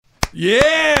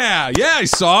Yeah, I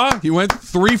saw. He went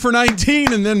 3 for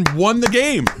 19 and then won the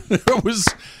game. It was,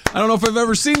 I don't know if I've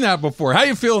ever seen that before. How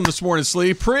you feeling this morning,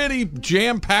 Slee? Pretty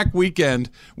jam-packed weekend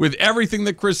with everything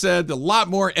that Chris said. A lot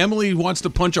more. Emily wants to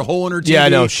punch a hole in her TV. Yeah, I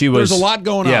know. There's a lot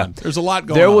going on. There's a lot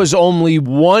going on. There was only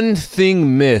one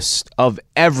thing missed of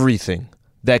everything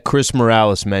that Chris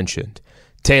Morales mentioned.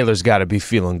 Taylor's got to be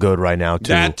feeling good right now,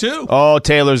 too. That, too. Oh,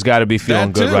 Taylor's got to be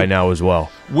feeling good right now as well.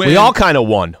 We all kind of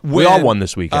won. We all won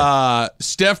this weekend.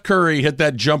 Steph Curry hit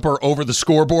that jumper over the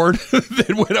scoreboard,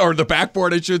 or the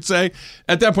backboard, I should say.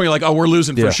 At that point, you're like, oh, we're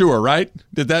losing for sure, right?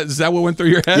 Is that what went through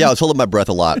your head? Yeah, I was holding my breath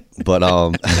a lot, but I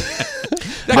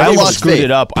almost screwed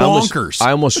it up. Bonkers. I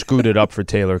almost screwed it up for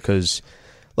Taylor because,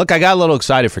 look, I got a little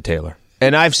excited for Taylor.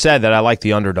 And I've said that I like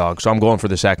the underdog, so I'm going for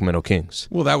the Sacramento Kings.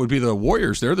 Well, that would be the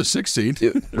Warriors. They're the 6th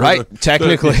seed. Right,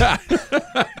 technically.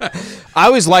 I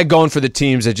always like going for the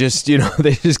teams that just,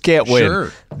 they just can't win.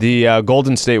 Sure. The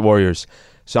Golden State Warriors.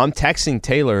 So I'm texting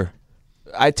Taylor.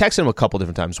 I texted him a couple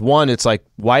different times. One, it's like,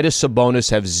 why does Sabonis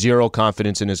have zero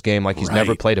confidence in his game like he's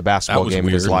never played a basketball game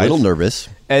in his life? A little nervous.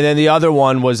 And then the other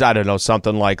one was, I don't know,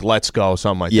 something like, let's go,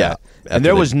 something like that. And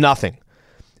there was nothing.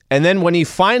 And then when he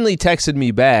finally texted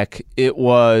me back, it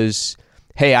was,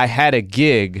 hey, I had a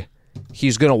gig.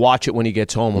 He's going to watch it when he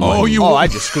gets home. I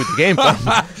just screwed the game up.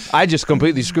 I just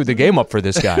completely screwed the game up for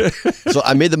this guy. So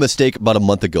I made the mistake about a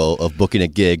month ago of booking a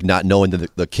gig, not knowing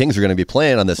that the Kings are going to be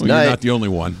playing on this night. You're not the only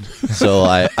one. So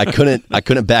I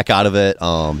couldn't back out of it.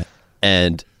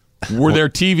 And were there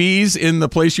TVs in the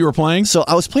place you were playing? So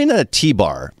I was playing at a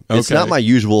T-bar. Okay. It's not my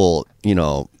usual,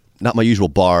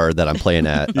 bar that I'm playing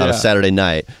at on a Saturday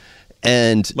night.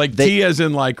 And like tea as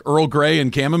in like Earl Grey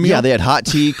and chamomile? Yeah, they had hot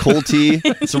tea, cold tea.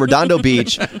 It's Redondo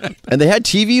Beach. And they had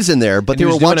TVs in there, but they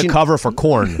were watching a cover for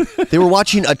Korn. They were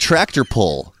watching a tractor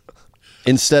pull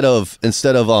instead of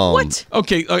what?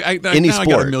 Okay, any now sport.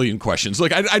 I got a million questions.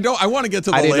 Like I want to get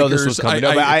to the Lakers. I didn't know this was coming.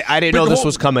 I didn't know this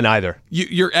was coming either.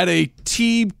 You're at a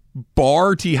tea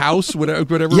house,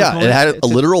 whatever. Yeah, it had a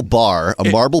literal bar, a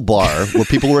marble bar where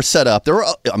people were set up.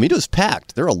 It was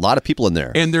packed. There were a lot of people in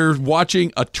there. And they're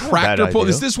watching a tractor pull.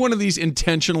 Is this one of these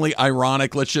intentionally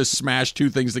ironic, let's just smash two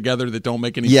things together that don't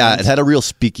make any sense? Yeah, it had a real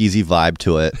speakeasy vibe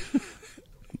to it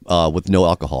with no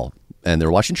alcohol. And they're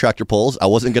watching tractor pulls. I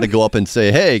wasn't going to go up and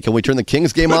say, hey, can we turn the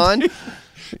Kings game on?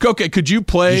 Okay, could you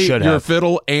play your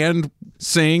fiddle and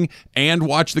sing and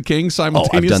watch the Kings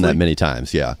simultaneously? Oh, I've done that many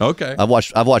times. Yeah. Okay. I've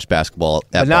watched basketball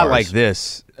at but not bars. like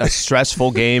this. A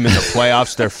stressful game in the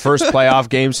playoffs. Their first playoff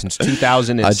game since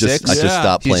 2006. I just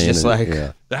stopped playing. He's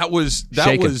just that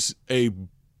was a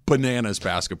bananas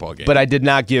basketball game. But I did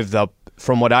not give the.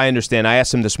 From what I understand, I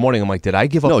asked him this morning. I'm like, did I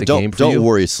give up the game for you? Don't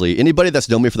worry, Slee. Anybody that's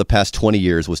known me for the past 20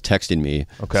 years was texting me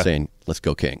saying, "Let's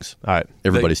go Kings." All right,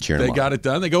 everybody's cheering. They got it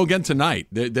done. They go again tonight.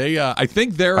 I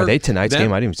think they're. Are they tonight's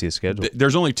game? I didn't even see the schedule.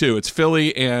 There's only two. It's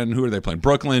Philly and who are they playing?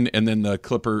 Brooklyn, and then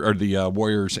the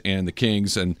Warriors and the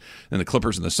Kings, and then the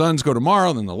Clippers and the Suns go tomorrow.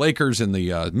 And then the Lakers and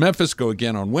the Memphis go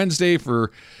again on Wednesday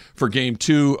for game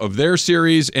 2 of their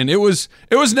series. And it was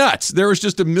nuts. There was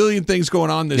just a million things going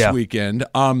on this weekend.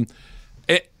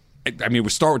 We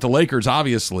start with the Lakers,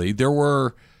 obviously. There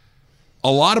were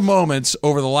a lot of moments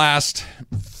over the last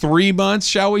 3 months,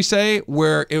 shall we say,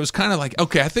 where it was kind of like,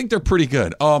 okay, I think they're pretty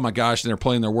good. Oh, my gosh, and they're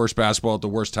playing their worst basketball at the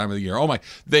worst time of the year. Oh, my,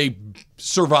 they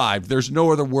survived. There's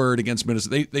no other word against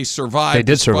Minnesota. They survived. They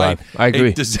did survive. I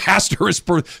agree. Disastrous.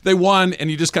 They won,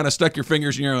 and you just kind of stuck your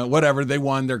fingers and you're like, whatever, they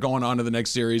won. They're going on to the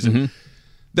next series. And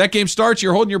that game starts,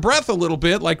 you're holding your breath a little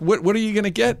bit. Like, what are you going to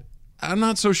get? I'm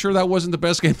not so sure that wasn't the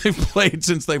best game they've played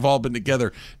since they've all been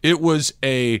together. It was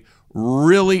a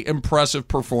really impressive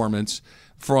performance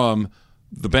from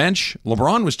the bench.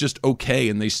 LeBron was just okay,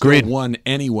 and they still won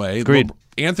anyway.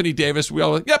 Anthony Davis, we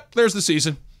all went, yep, there's the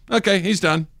season. Okay, he's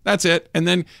done. That's it. And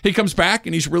then he comes back,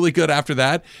 and he's really good after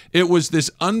that. It was this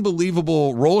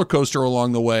unbelievable roller coaster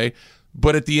along the way.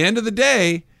 But at the end of the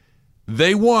day,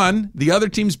 they won. The other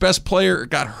team's best player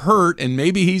got hurt, and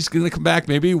maybe he's going to come back.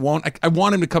 Maybe he won't. I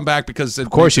want him to come back because it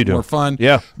makes it more fun.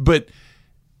 Yeah. But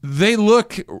they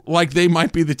look like they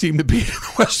might be the team to beat in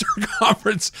the Western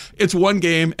Conference. It's one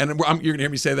game, and you're going to hear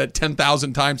me say that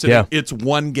 10,000 times today. Yeah. It's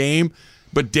one game.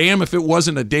 But damn if it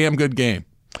wasn't a damn good game.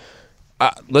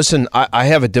 Listen, I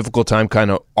have a difficult time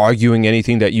kind of arguing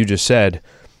anything that you just said.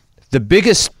 The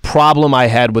biggest problem I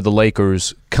had with the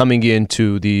Lakers coming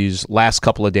into these last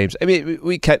couple of games, I mean,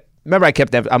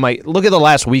 I'm like, look at the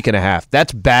last week and a half.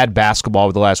 That's bad basketball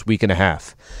with the last week and a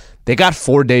half. They got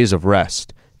 4 days of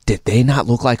rest. Did they not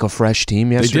look like a fresh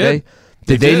team yesterday?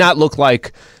 Did they not look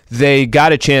like they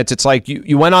got a chance? It's like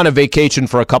you went on a vacation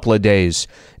for a couple of days,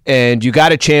 and you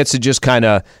got a chance to just kind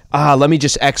of, let me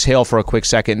just exhale for a quick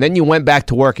second. And then you went back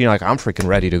to work, and you're like, I'm freaking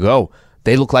ready to go.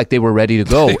 They look like they were ready to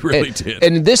go. They really did.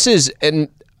 And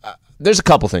there's a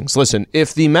couple things. Listen,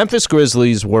 if the Memphis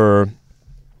Grizzlies if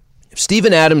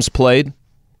Steven Adams played,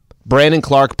 Brandon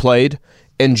Clark played,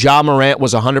 and Ja Morant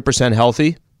was 100%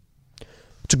 healthy,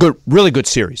 it's a really good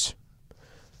series.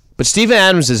 But Steven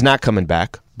Adams is not coming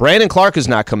back. Brandon Clark is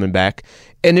not coming back.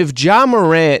 And if Ja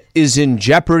Morant is in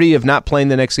jeopardy of not playing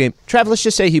the next game, Trav, let's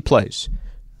just say he plays.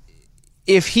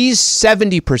 If he's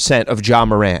 70% of Ja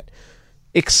Morant,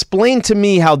 explain to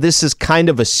me how this is kind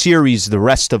of a series the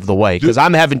rest of the way, because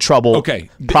I'm having trouble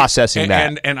processing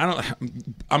that. And I'm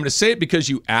going to say it because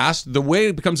you asked. The way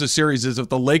it becomes a series is if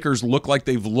the Lakers look like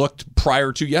they've looked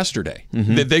prior to yesterday.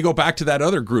 Mm-hmm. They go back to that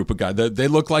other group of guys. They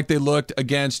look like they looked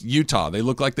against Utah. They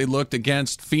look like they looked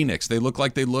against Phoenix. They look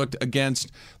like they looked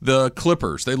against the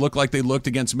Clippers. They look like they looked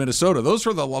against Minnesota. Those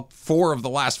were the 4 of the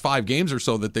last 5 games or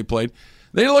so that they played.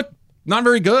 They looked not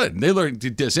very good. They looked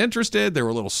disinterested. They were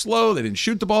a little slow. They didn't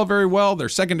shoot the ball very well. Their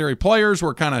secondary players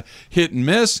were kind of hit and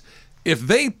miss. If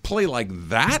they play like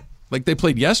that, like they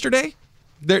played yesterday,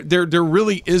 there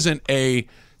really isn't a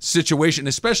situation,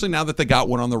 especially now that they got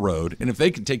one on the road. And if they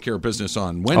can take care of business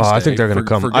on Wednesday, I think they're going to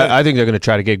come. I think they're going to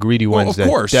try to get greedy Wednesday. Of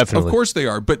course, definitely. Of course they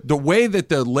are. But the way that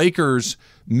the Lakers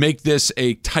make this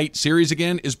a tight series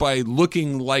again is by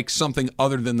looking like something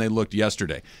other than they looked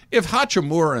yesterday. If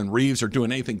Hachimura and Reeves are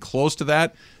doing anything close to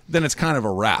that, then it's kind of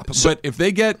a wrap. But if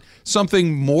they get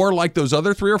something more like those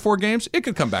other 3 or 4 games, it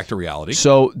could come back to reality.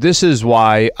 So this is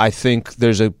why I think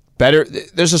there's a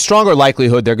stronger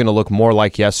likelihood they're going to look more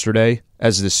like yesterday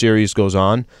as the series goes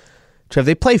on. Trev,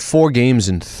 they play 4 games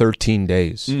in 13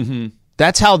 days. Mm-hmm.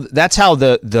 That's how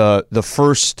the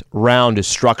first round is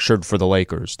structured for the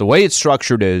Lakers. The way it's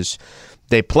structured is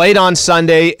they played on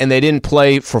Sunday and they didn't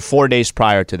play for 4 days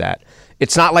prior to that.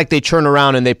 It's not like they turn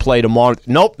around and they play tomorrow.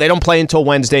 Nope, they don't play until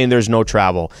Wednesday and there's no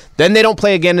travel. Then they don't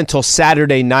play again until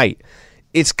Saturday night.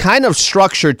 It's kind of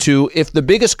structured to, if the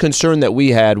biggest concern that we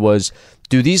had was,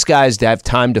 do these guys have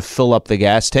time to fill up the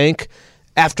gas tank?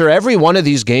 After every one of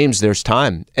these games, there's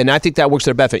time. And I think that works to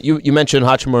their benefit. You mentioned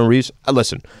Hachimura and Reeves.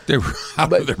 Listen. They were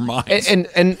out of their minds.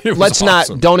 And let's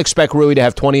awesome. don't expect Rui to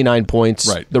have 29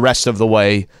 points the rest of the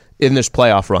way in this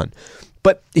playoff run.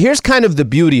 But here's kind of the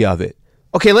beauty of it.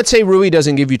 Okay, let's say Rui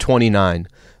doesn't give you 29.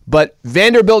 But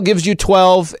Vanderbilt gives you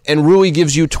 12, and Rui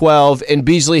gives you 12, and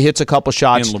Beasley hits a couple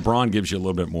shots. And LeBron gives you a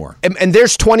little bit more. And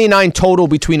there's 29 total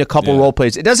between a couple role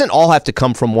plays. It doesn't all have to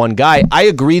come from one guy. I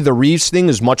agree the Reeves thing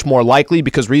is much more likely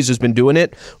because Reeves has been doing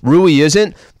it. Rui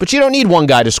isn't. But you don't need one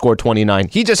guy to score 29.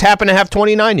 He just happened to have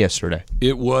 29 yesterday.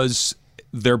 It was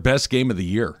their best game of the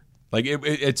year. Like,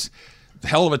 it's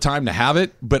hell of a time to have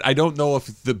it, but I don't know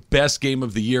if the best game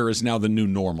of the year is now the new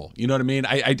normal. You know what I mean?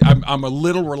 I'm a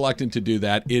little reluctant to do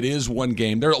that. It is one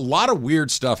game. There are a lot of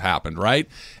weird stuff happened, right?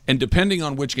 And depending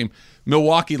on which game,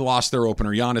 Milwaukee lost their opener.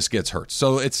 Giannis gets hurt.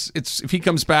 So it's if he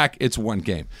comes back, it's one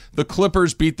game. The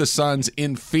Clippers beat the Suns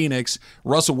in Phoenix.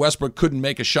 Russell Westbrook couldn't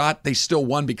make a shot. They still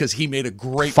won because he made a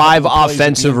great 5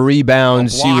 offensive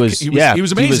rebounds. He was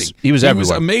amazing. He was everywhere.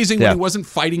 He was amazing when he wasn't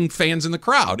fighting fans in the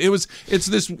crowd. It was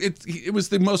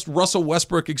the most Russell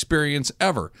Westbrook experience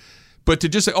ever. But to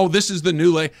just say, oh, this is the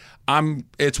new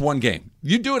it's one game.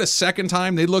 You do it a second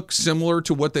time, they look similar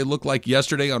to what they looked like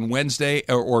yesterday on Wednesday,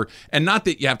 and not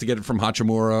that you have to get it from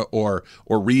Hachimura or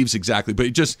Reeves exactly,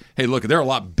 but just, hey, look, they're a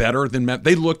lot better than Memphis.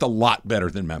 They looked a lot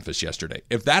better than Memphis yesterday.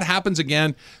 If that happens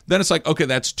again, then it's like, okay,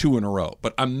 that's 2 in a row.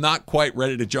 But I'm not quite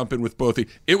ready to jump in with both.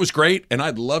 It was great, and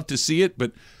I'd love to see it,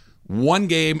 but one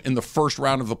game in the first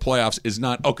round of the playoffs is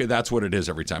not, okay, that's what it is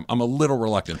every time. I'm a little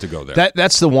reluctant to go there.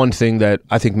 That's the one thing that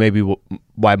I think maybe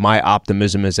why my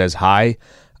optimism is as high.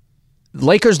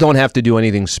 Lakers don't have to do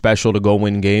anything special to go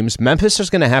win games. Memphis is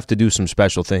going to have to do some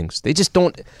special things. They just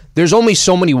don't. There's only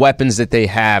so many weapons that they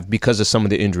have because of some of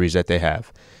the injuries that they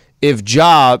have. If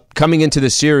Ja, coming into the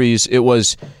series, it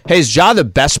was, hey, is Ja the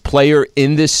best player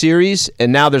in this series?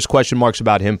 And now there's question marks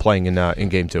about him playing in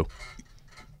Game 2.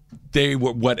 They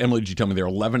were, what, Emily, did you tell me they're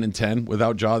 11-10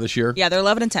 without Ja this year? Yeah, they're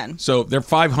 11-10. So they're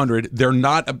 500. They're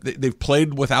not. They've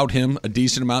played without him a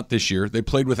decent amount this year. They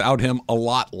played without him a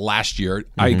lot last year.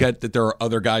 Mm-hmm. I get that there are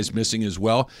other guys missing as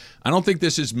well. I don't think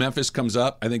this is Memphis comes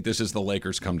up. I think this is the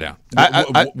Lakers come down.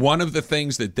 One of the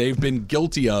things that they've been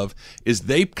guilty of is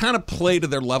they kind of play to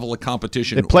their level of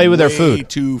competition. They play with their food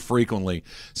too frequently.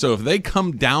 So if they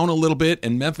come down a little bit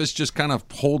and Memphis just kind of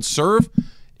holds serve,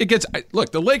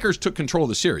 look, the Lakers took control of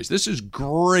the series. This is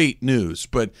great news,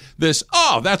 but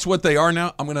that's what they are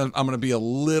now. I'm gonna be a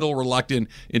little reluctant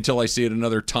until I see it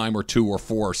another time or 2 or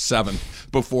 4 or 7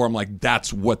 before I'm like,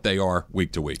 that's what they are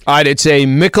week to week. All right, it's a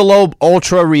Michelob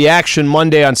Ultra reaction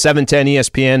Monday on 710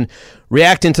 ESPN,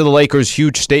 reacting to the Lakers'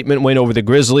 huge statement win over the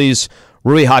Grizzlies.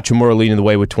 Rui Hachimura leading the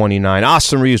way with 29.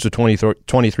 Austin Reeves with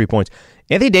 23 points.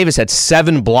 Anthony Davis had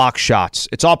 7 block shots.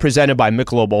 It's all presented by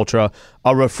Michelob Ultra,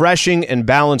 a refreshing and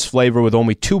balanced flavor with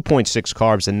only 2.6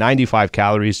 carbs and 95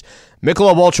 calories.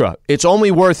 Michelob Ultra, it's only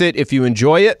worth it if you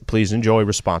enjoy it. Please enjoy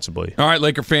responsibly. All right,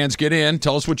 Laker fans, get in.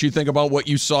 Tell us what you think about what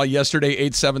you saw yesterday,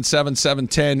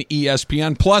 877-710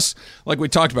 ESPN. Plus, like we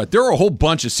talked about, there were a whole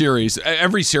bunch of series.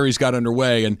 Every series got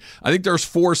underway, and I think there's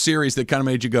 4 series that kind of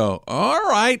made you go, all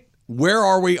right, where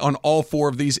are we on all 4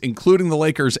 of these, including the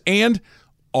Lakers, and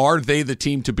are they the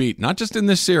team to beat? Not just in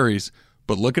this series,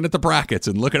 but looking at the brackets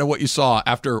and looking at what you saw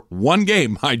after one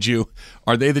game, mind you,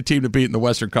 are they the team to beat in the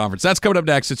Western Conference? That's coming up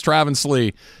next. It's Travis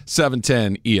Lee,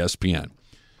 710 ESPN.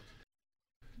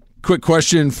 Quick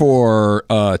question for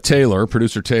Taylor,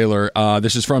 producer Taylor.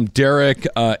 This is from Derek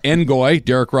Ngoy.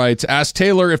 Derek writes, ask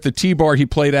Taylor if the T-bar he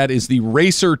played at is the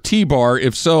Racer T-bar.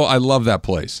 If so, I love that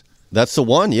place. That's the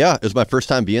one, yeah. It was my first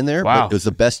time being there. Wow. But it was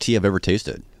the best tea I've ever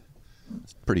tasted.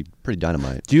 It's pretty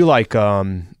dynamite. Do you like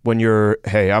when you're,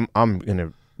 hey, I'm going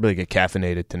to really get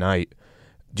caffeinated tonight,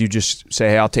 do you just say,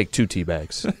 hey, I'll take 2 tea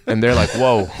bags? And they're like,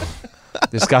 whoa,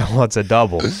 this guy wants a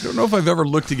double. I don't know if I've ever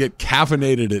looked to get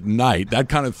caffeinated at night. That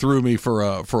kind of threw me for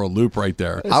a loop right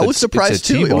there. I was surprised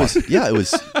too. T-bar.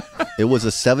 It was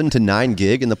a 7 to 9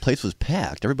 gig, and the place was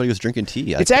packed. Everybody was drinking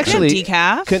tea. It's actually,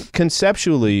 decaf?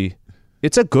 Conceptually,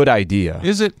 it's a good idea.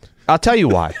 Is it? I'll tell you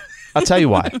why.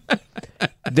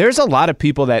 There's a lot of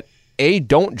people that A,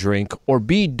 don't drink, or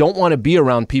B, don't want to be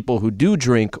around people who do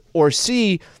drink, or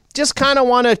C, just kind of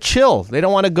want to chill. They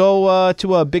don't want to go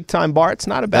to a big-time bar. It's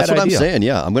not a bad idea. That's what I'm saying,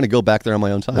 yeah. I'm going to go back there on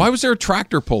my own time. Why was there a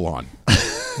tractor pull on?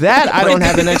 That I don't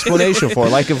have an explanation for.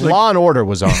 Like if Law and Order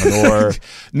was on, or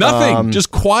nothing,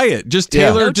 just quiet, just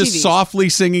Taylor, No just TVs. softly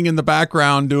singing in the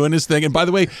background, doing his thing. And by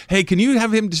the way, hey, can you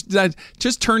have him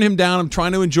just turn him down? I'm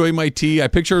trying to enjoy my tea. I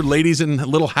picture ladies in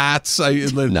little hats,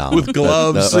 with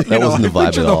gloves. That wasn't the vibe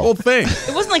picture at the all. whole thing.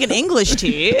 It wasn't like an English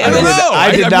tea. I don't know.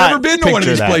 I did I've not never been to one of picture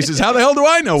these that. places. How the hell do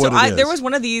I know what it is? There was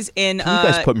one of these in. you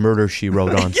guys put Murder, She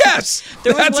Wrote on. Yes,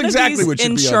 There was that's one exactly of these what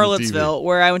should in be Charlottesville on the TV.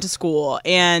 where I went to school,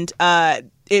 and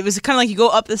it was kind of like you go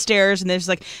up the stairs and there's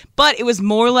like, but it was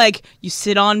more like you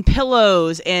sit on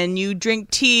pillows and you drink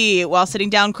tea while sitting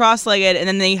down cross-legged, and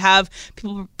then they have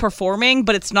people performing,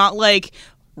 but it's not like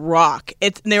rock.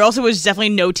 There also was definitely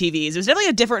no TVs. It was definitely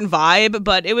a different vibe,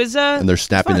 but it was And they're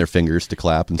snapping fun. their fingers to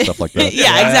clap and stuff like that.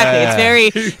 Yeah,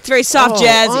 exactly. It's very soft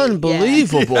jazz.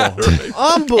 Unbelievable.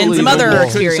 Unbelievable. And some other You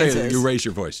couldn't say experiences. that. You raise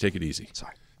your voice. Take it easy.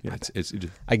 Sorry. Yeah, it's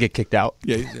I get kicked out.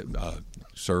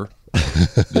 sir.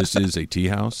 This is a tea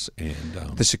house, and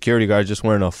The security guard just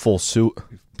wearing a full suit.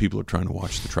 people are trying to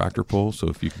watch the tractor pull. So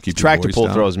if you can keep Tractor your voice pull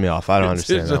down, throws me off. I don't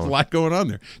understand There's that a one. lot going on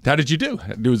there. How did you do?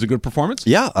 It was a good performance.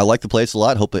 Yeah, I like the place a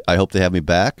lot. I hope they have me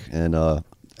back. And I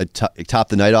topped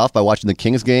the night off by watching the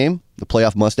Kings game. The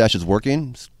playoff mustache is working.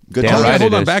 It's good Damn time. right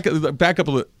Hold it on, is. back up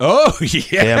a little. Oh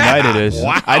yeah, Damn right it is.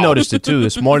 Wow. I noticed it too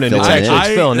this morning. Filling It's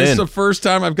actually in. filling This in. is the first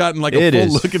time I've gotten like a It full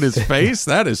is. look at his face.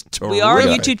 That is terrific. We are on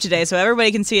YouTube today, so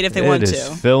everybody can see it if they want It to.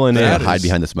 is filling in. That Hide is-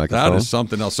 behind this microphone. That is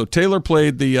something else. So Taylor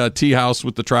played the tea house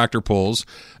with the tractor pulls.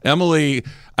 Emily,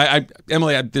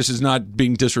 Emily, this is not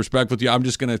being disrespectful to you. I'm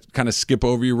just going to kind of skip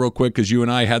over you real quick because you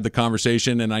and I had the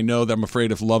conversation, and I know that I'm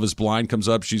afraid if Love Is Blind comes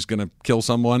up, she's going to kill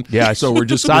someone. Yeah, so we're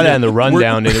just saw that in the we're-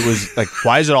 rundown, and it was like,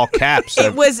 why is it all caps?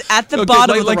 It was at the Okay,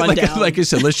 bottom of the rundown. like I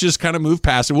said, let's just kind of move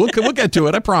past it. We'll get to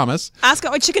it. I promise. Ask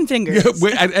about my chicken fingers.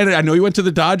 And I know you went to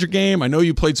the Dodger game. I know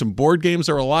you played some board games.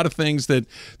 There were a lot of things that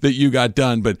you got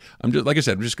done. But I'm just, like I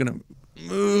said, I'm just going to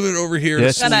move it over here.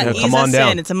 Yes. Gotta Yeah, ease come on us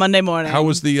down. in. It's a Monday morning. How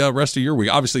was the rest of your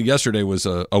week? Obviously, yesterday was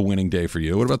a winning day for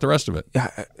you. What about the rest of it?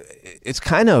 It's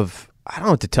kind of, I don't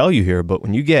know what to tell you here, but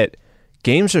when you get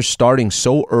games are starting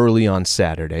so early on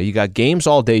Saturday, you got games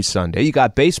all day Sunday, you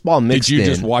got baseball mixed Did you in.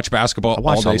 just watch basketball I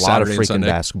watched all day a lot Saturday of and freaking Sunday?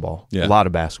 basketball. Yeah. A lot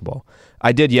of basketball.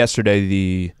 I did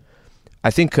yesterday I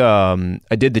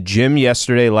did the gym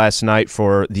yesterday last night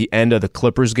for the end of the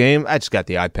Clippers game. I just got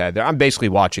the iPad there. I'm basically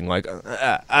watching like,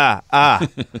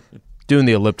 doing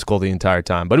the elliptical the entire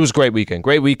time. But it was a great weekend.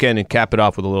 Great weekend, and cap it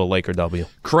off with a little Laker W.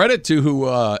 Credit to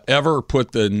whoever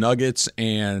put the Nuggets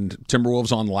and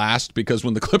Timberwolves on last, because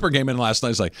when the Clipper game in last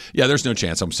night, it's like, yeah, there's no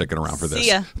chance I'm sticking around for this. See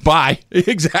ya. Bye.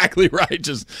 Exactly right.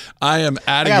 I am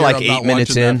out of I got here. like I'm 8 not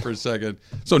minutes watching in. that for a second.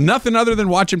 So nothing other than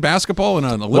watching basketball and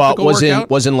an elliptical workout?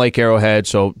 Was in Lake Arrowhead,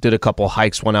 so did a couple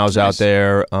hikes when I was out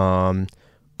there.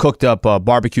 Cooked up,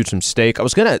 barbecued some steak. I'm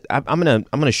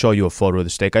gonna show you a photo of the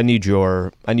steak. I need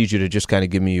you to just kind of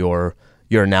give me your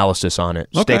analysis on it.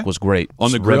 Okay. Steak was great.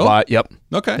 On the grill? Ribeye, yep.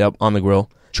 Okay. Yep, on the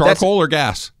grill. Charcoal or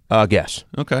gas? Gas.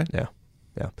 Okay. Yeah.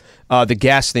 The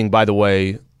gas thing, by the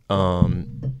way,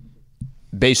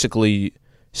 basically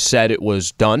said it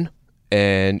was done.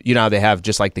 And you know how they have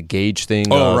just like the gauge thing.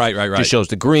 Oh, right. Just shows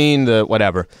the green, the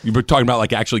whatever. You were talking about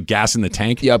like actually gas in the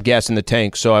tank? Yep, gas in the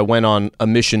tank. So I went on a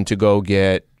mission to go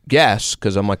get gas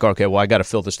because I'm like, okay, well, I got to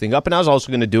fill this thing up. And I was also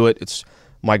going to do it. It's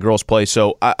my girl's place.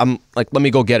 So I'm like, let me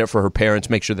go get it for her parents,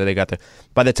 make sure that they got there.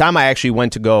 By the time I actually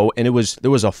went to go, and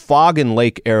there was a fog in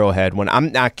Lake Arrowhead when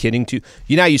I'm not kidding to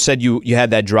you. Know how you said you had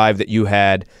that drive that you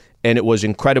had, and it was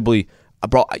incredibly,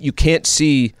 bro, you can't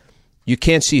see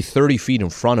 30 feet in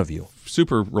front of you.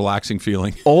 Super relaxing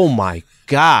feeling. Oh my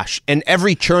gosh. And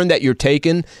every turn that you're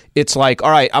taking, it's like,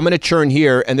 all right, I'm going to turn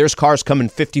here, and there's cars coming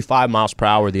 55 miles per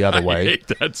hour the other way. I hate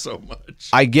that so much.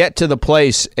 I get to the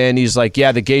place, and he's like,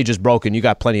 yeah, the gauge is broken. You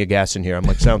got plenty of gas in here. I'm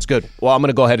like, sounds good. Well, I'm going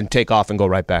to go ahead and take off and go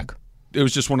right back. It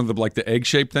was just one of the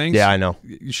egg-shaped things? Yeah, I know.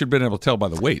 You should have been able to tell by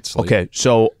the weights. Okay,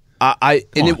 so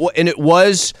it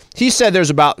was, he said there's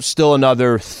about still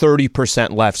another 30%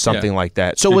 left, something like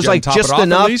that. So Did it was you like top just it off at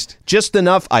enough. least? Just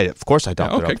enough. Of course I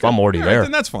topped it up. If I'm already All right, there.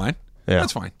 then that's fine. Yeah.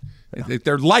 That's fine.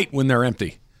 They're light when they're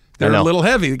empty. They're I know. a little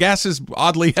heavy. The gas is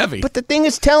oddly heavy. But the thing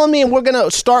is telling me we're going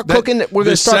to start cooking. We're going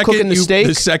to start cooking the steak.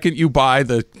 The second you buy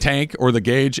the tank or the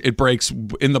gauge, it breaks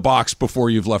in the box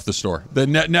before you've left the store.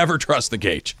 Never trust the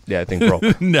gauge. Yeah, I think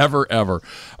broke. Never, ever.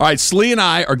 All right, Slee and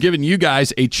I are giving you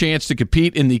guys a chance to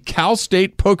compete in the Cal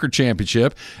State Poker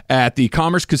Championship at the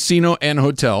Commerce Casino and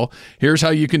Hotel. Here's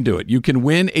how you can do it. You can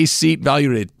win a seat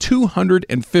valued at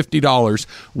 $250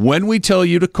 when we tell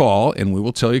you to call, and we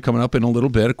will tell you coming up in a little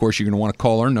bit. Of course, you're going to want to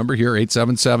call our number here,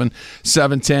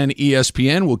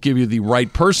 877-710-ESPN. We'll give you the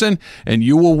right person, and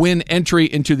you will win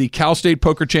entry into the Cal State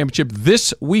Poker Championship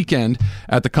this weekend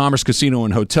at the Commerce Casino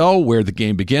and Hotel, where the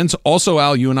game begins. Also,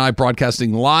 Al, you and I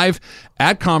broadcasting live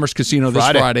at Commerce Casino this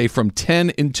Friday from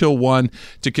 10 until 1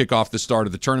 to kick off the start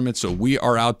of the tournament. So we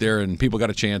are out there, and people got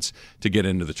a chance to get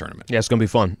into the tournament. Yeah, it's going to be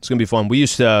fun. It's going to be fun.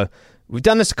 We've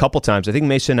done this a couple times. I think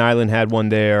Mason Island had one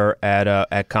there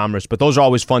at Commerce, but those are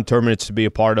always fun tournaments to be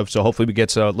a part of. So hopefully we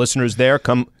get listeners there.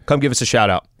 Come give us a shout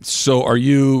out. So are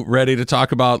you ready to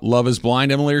talk about Love is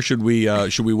Blind, Emily, or should we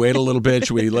wait a little bit?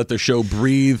 Should we let the show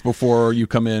breathe before you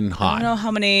come in hot? I don't know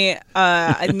how many.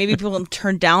 Maybe people will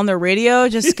turn down their radio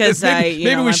just because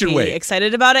maybe we should wait.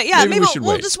 Excited about it. Yeah, maybe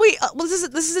we'll wait. just wait.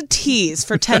 This is a tease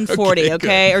for 10:40,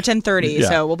 okay, or 10:30. Yeah.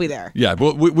 So we'll be there. Yeah,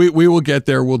 well, we will get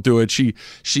there. We'll do it. She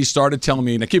started telling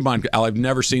me. Now, keep in mind, Al, I've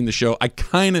never seen the show. I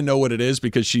kind of know what it is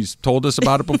because she's told us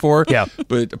about it before. Yeah.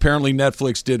 But apparently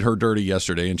Netflix did her dirty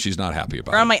yesterday, and she's not happy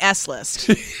about We're it. on my S list.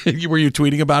 Were you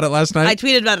tweeting about it last night? I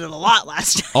tweeted about it a lot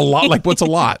last night. A lot? Like, what's a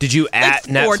lot? Did you at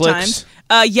like 4 Netflix? times.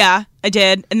 Yeah, I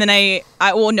did. And then I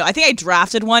think I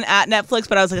drafted one at Netflix,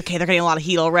 but I was like, okay, they're getting a lot of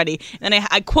heat already. And then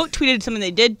I quote tweeted something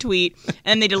they did tweet,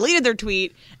 and they deleted their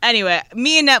tweet. Anyway,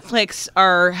 me and Netflix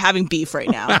are having beef right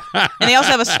now. And they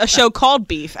also have a show called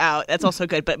Beef out. That's also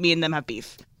good, but me and them have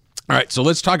beef. All right, so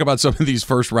let's talk about some of these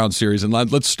first round series, and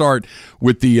let's start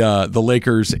with the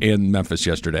Lakers and Memphis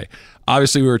yesterday.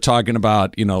 Obviously, we were talking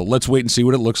about, let's wait and see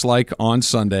what it looks like on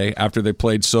Sunday after they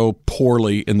played so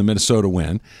poorly in the Minnesota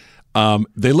win.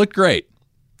 They looked great.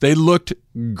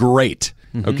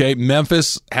 Mm-hmm. Okay,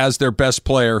 Memphis has their best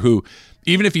player who,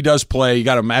 even if he does play, you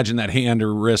got to imagine that hand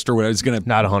or wrist or whatever. It's going to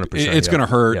not 100%. It's going to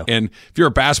hurt. Yeah. And if you're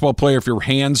a basketball player, if your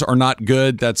hands are not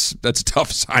good, that's a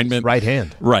tough assignment. Right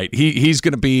hand. Right. He's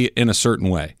going to be in a certain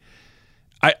way.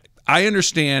 I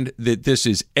understand that this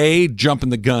is jumping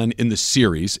the gun in the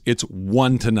series. It's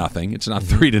 1-0. It's not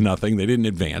 3-0. They didn't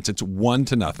advance. It's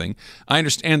 1-0. I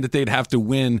understand that they'd have to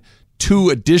win 2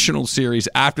 additional series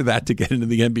after that to get into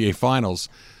the NBA Finals.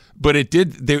 But it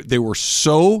did. They were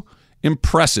so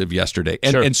impressive yesterday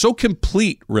and so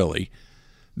complete, really,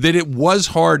 that it was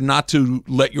hard not to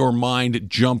let your mind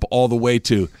jump all the way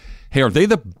to, hey, are they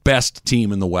the best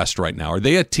team in the West right now? Are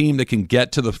they a team that can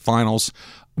get to the finals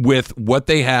with what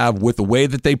they have, with the way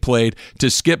that they played, to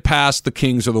skip past the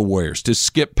Kings or the Warriors, to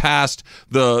skip past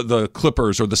the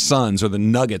Clippers or the Suns or the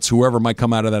Nuggets, whoever might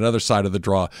come out of that other side of the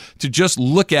draw, to just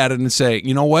look at it and say,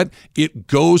 you know what? It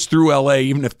goes through LA,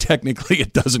 even if technically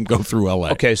it doesn't go through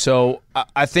LA. Okay, so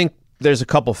I think there's a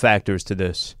couple factors to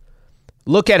this.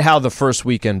 Look at how the first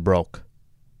weekend broke.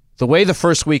 The way the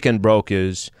first weekend broke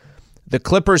is the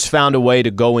Clippers found a way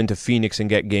to go into Phoenix and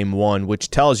get game one, which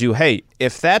tells you, hey,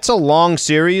 if that's a long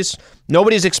series,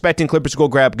 nobody's expecting Clippers to go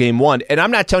grab game one. And I'm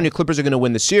not telling you Clippers are going to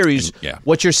win the series. Yeah.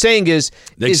 What you're saying is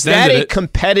that a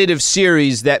competitive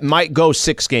series that might go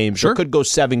 6 games or could go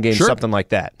 7 games, something like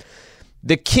that?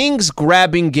 The Kings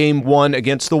grabbing game one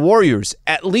against the Warriors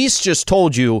at least just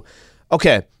told you,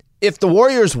 okay, if the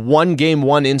Warriors won game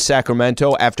one in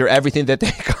Sacramento after everything that they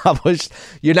accomplished,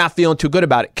 you're not feeling too good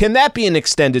about it. Can that be an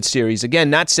extended series?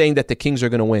 Again, not saying that the Kings are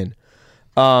going to win.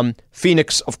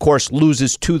 Phoenix, of course,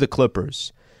 loses to the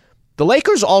Clippers. The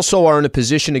Lakers also are in a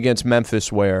position against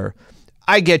Memphis where,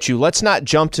 I get you, let's not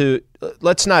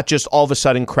just all of a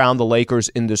sudden crown the Lakers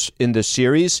in this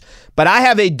series, but I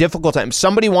have a difficult time.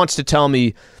 Somebody wants to tell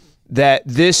me that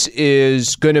this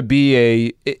is going to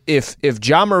be if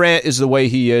Ja Morant is the way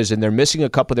he is and they're missing a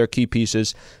couple of their key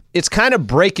pieces, it's kind of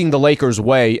breaking the Lakers'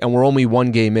 way and we're only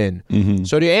 1 game in. Mm-hmm.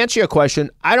 So to answer your question,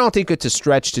 I don't think it's a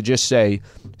stretch to just say,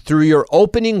 through your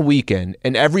opening weekend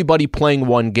and everybody playing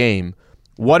 1 game,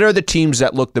 what are the teams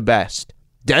that look the best?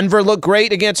 Denver looked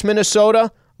great against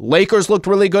Minnesota. Lakers looked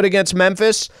really good against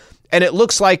Memphis. And it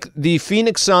looks like the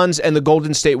Phoenix Suns and the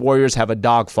Golden State Warriors have a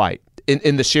dogfight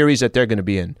in the series that they're going to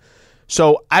be in.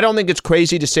 So I don't think it's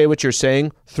crazy to say what you're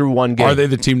saying through 1 game. Are they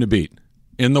the team to beat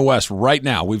in the West right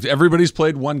now? Everybody's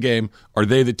played 1 game. Are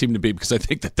they the team to beat? Because I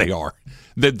think that they are.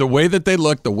 The way that they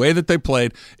look, the way that they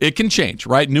played, it can change,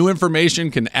 right? New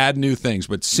information can add new things.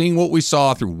 But seeing what we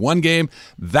saw through 1 game,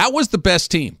 that was the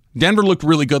best team. Denver looked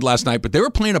really good last night, but they were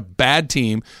playing a bad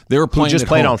team. They were playing. Who just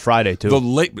played on Friday too.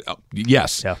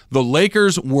 Yes, yeah. The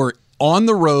Lakers were on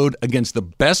the road against the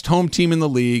best home team in the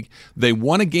league. They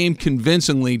won a game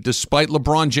convincingly despite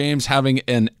LeBron James having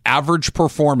an average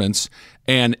performance,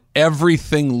 and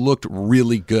everything looked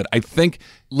really good. I think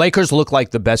Lakers look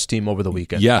like the best team over the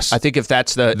weekend. Yes. I think if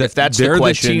that's the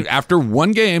question. The team, after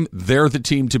 1 game, they're the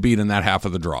team to beat in that half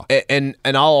of the draw. And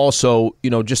I'll also,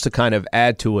 just to kind of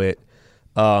add to it,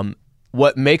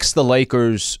 what makes the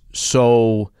Lakers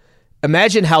so...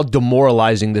 Imagine how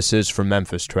demoralizing this is for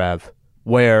Memphis, Trav,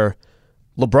 where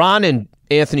LeBron and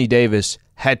Anthony Davis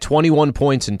had 21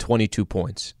 points and 22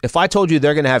 points. If I told you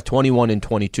they're going to have 21 and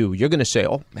 22, you're going to say,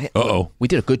 oh, man, we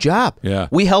did a good job. Yeah.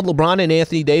 We held LeBron and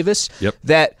Anthony Davis. Yep.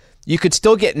 That you could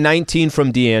still get 19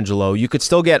 from D'Angelo. You could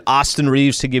still get Austin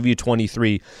Reeves to give you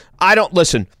 23.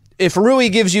 Listen, if Rui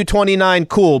gives you 29,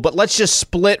 cool, but let's just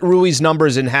split Rui's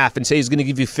numbers in half and say he's going to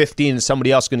give you 15 and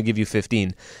somebody else is going to give you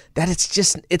 15.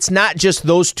 It's not just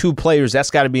those 2 players.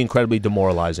 That's got to be incredibly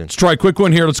demoralizing. Let's try a quick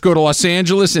one here. Let's go to Los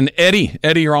Angeles and Eddie.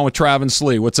 Eddie, you're on with Travis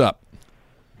Lee. What's up?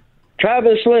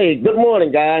 Travis Lee. Good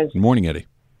morning, guys. Good morning, Eddie.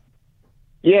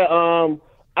 Yeah,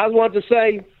 I wanted to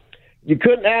say you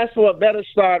couldn't ask for a better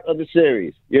start of the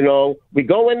series. We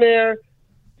go in there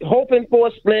hoping for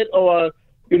a split or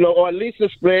at least a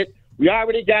split. We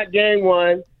already got game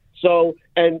 1. So,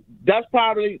 and that's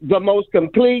probably the most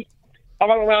complete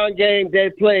all-around game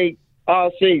they've played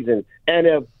all season. And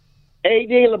if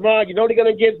AD and LeBron, they're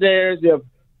going to get theirs.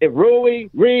 If Rui,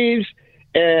 Reeves,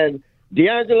 and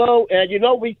D'Angelo,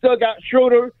 and we still got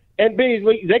Schroeder and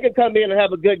Beasley, they can come in and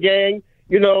have a good game.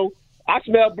 I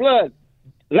smell blood.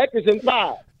 Lakers in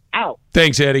 5. Out.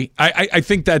 Thanks, Eddie. I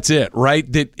think that's it, right?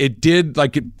 That it did,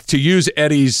 to use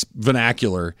Eddie's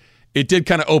vernacular, it did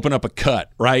kind of open up a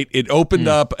cut, right? It opened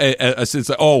up a sense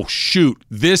of, oh, shoot,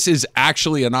 this is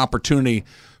actually an opportunity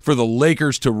for the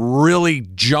Lakers to really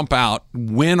jump out,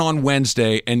 win on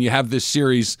Wednesday, and you have this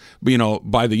series,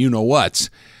 by the you-know-whats.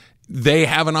 They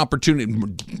have an opportunity,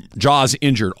 Ja's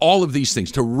injured, all of these things,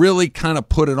 to really kind of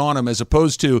put it on them as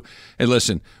opposed to, hey,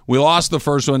 listen, we lost the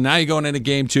first one, now you're going into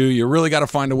game 2, you really got to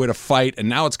find a way to fight, and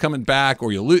now it's coming back,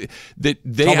 or you lose. They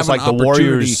have an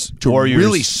opportunity to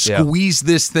really squeeze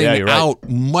this thing out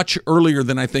much earlier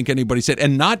than I think anybody said,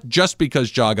 and not just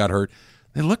because Ja got hurt.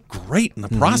 They looked great in the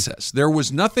process. There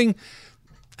was nothing,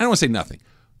 I don't want to say nothing.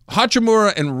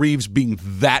 Hachimura and Reeves being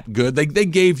that good, they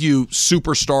gave you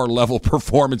superstar-level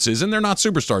performances, and they're not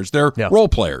superstars. They're role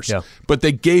players. Yeah. But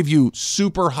they gave you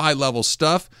super high-level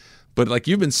stuff. But like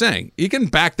you've been saying, you can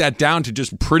back that down to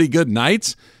just pretty good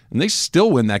nights, and they still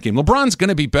win that game. LeBron's going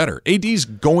to be better. AD's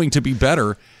going to be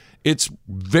better. it's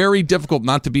very difficult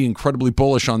not to be incredibly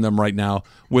bullish on them right now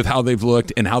with how they've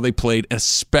looked and how they played,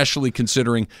 especially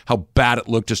considering how bad it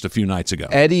looked just a few nights ago.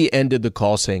 Eddie ended the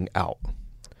call saying out.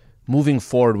 Moving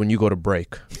forward, when you go to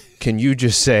break, can you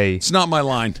just say... It's not my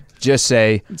line. Just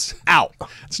say, out.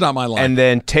 It's not my line. And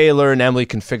then Taylor and Emily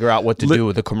can figure out what to do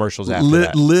with the commercials after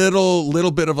that.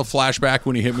 Little bit of a flashback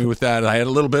when he hit me with that. I had a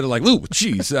little bit of like, ooh,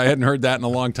 geez, I hadn't heard that in a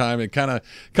long time. It kind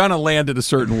of landed a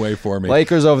certain way for me.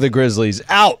 Lakers over the Grizzlies,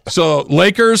 out. So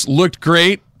Lakers looked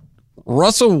great.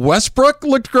 Russell Westbrook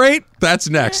looked great.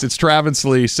 That's next. It's Travis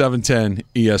Lee, 710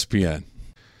 ESPN.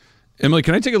 Emily,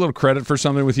 can I take a little credit for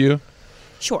something with you?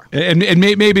 Sure. And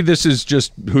maybe this is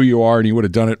just who you are and you would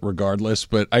have done it regardless,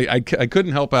 but I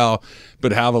couldn't help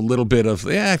but have a little bit of,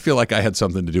 I feel like I had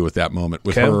something to do with that moment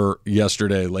with her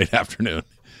yesterday, late afternoon,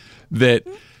 that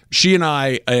she and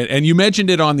I, and you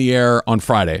mentioned it on the air on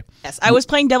Friday. Yes, I was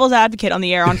playing devil's advocate on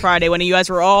the air on Friday when you guys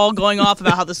were all going off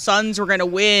about how the Suns were going to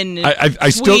win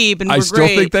and sweep, and I we're still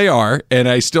great. think they are, and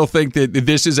I still think that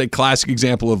this is a classic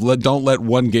example of don't let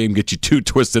one game get you too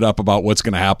twisted up about what's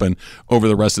going to happen over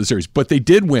the rest of the series. But they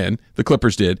did win, the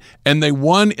Clippers did, and they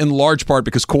won in large part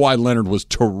because Kawhi Leonard was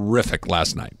terrific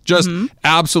last night. Just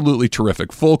absolutely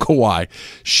terrific, full Kawhi.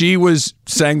 She was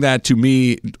saying that to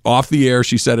me off the air.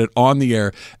 She said it on the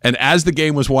air. And as the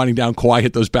game was winding down, Kawhi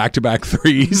hit those back-to-back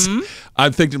threes.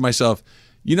 I'm thinking to myself,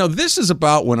 this is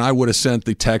about when I would have sent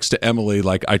the text to Emily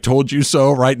like, I told you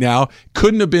so right now.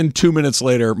 Couldn't have been 2 minutes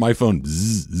later, my phone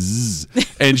zzz,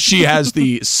 and she has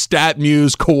the stat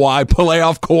muse Kawhi,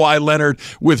 playoff Kawhi Leonard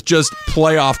with just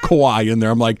playoff Kawhi in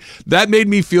there. I'm like, that made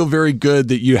me feel very good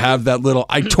that you have that little,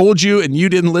 I told you and you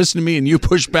didn't listen to me and you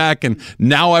pushed back and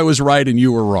now I was right and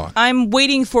you were wrong. I'm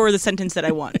waiting for the sentence that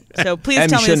I want. So please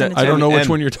tell me the sentence. I don't know which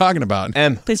one you're talking about.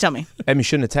 Please tell me. You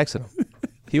shouldn't have texted him.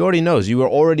 He already knows. You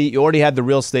already had the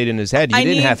real estate in his head. You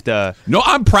didn't have to. No,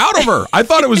 I'm proud of her. I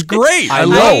thought it was great. I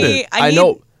loved it. I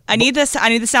know. I need this. I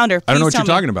need the sounder. Please I don't know what you're me.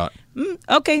 talking about.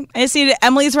 Okay, I just need it.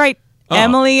 Emily's right.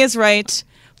 Emily is right.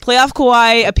 Playoff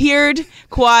Kawhi appeared.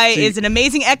 Kawhi is an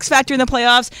amazing X factor in the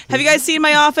playoffs. Have you guys seen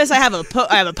my office? I have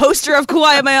a poster of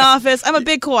Kawhi in my office. I'm a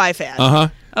big Kawhi fan.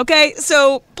 Okay,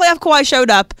 so playoff Kawhi showed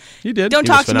up. He did. Don't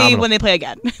talk to me when they play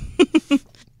again.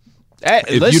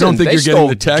 If you don't think you're getting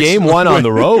the text, game one on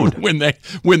the road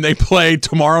when they play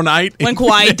tomorrow night, when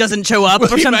Kawhi doesn't show up or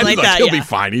something like that, he'll be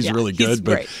fine. He's really good. He's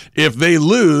but great. if they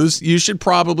lose, you should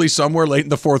probably somewhere late in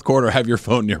the fourth quarter have your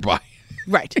phone nearby.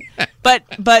 Right.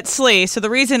 But Slee, so the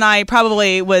reason I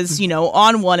probably was,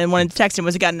 on one and wanted to text him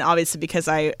was, again, obviously because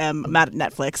I am mad at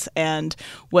Netflix and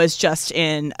was just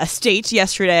in a state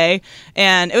yesterday.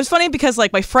 And it was funny because,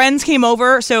 my friends came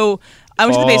over, so I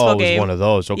went to the baseball game. It was one of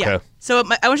those, okay. Yeah. So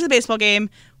I went to the baseball game,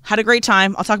 had a great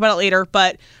time. I'll talk about it later,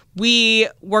 but we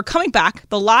were coming back,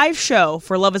 the live show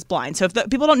for Love is Blind. So if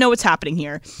people don't know what's happening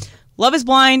here, Love is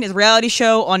Blind is a reality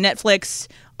show on Netflix.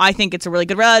 I think it's a really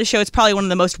good reality show. It's probably one of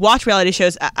the most watched reality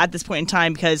shows at this point in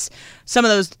time because some of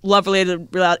those love-related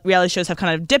reality shows have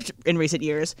kind of dipped in recent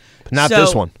years. But not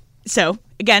this one. So,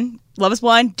 again, Love is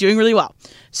Blind, doing really well.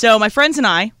 So my friends and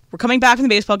I were coming back from the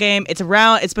baseball game. It's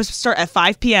supposed to start at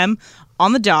 5 p.m.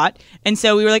 on the dot. And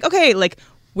so we were like, okay,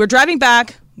 we're driving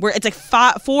back. It's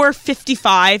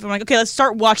 4:55. I'm like, okay, let's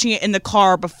start watching it in the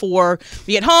car before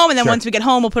we get home, and then once we get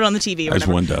home, we'll put it on the TV. Or As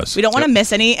whatever. one does. We don't want to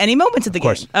miss any moments of the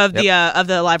game of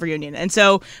the live reunion. And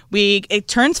so it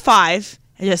turns 5,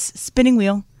 and just spinning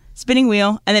wheel,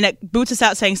 and then it boots us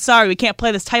out saying, "Sorry, we can't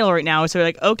play this title right now." So we're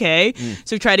like, okay.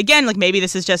 So we tried again. Maybe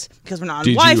this is just because we're not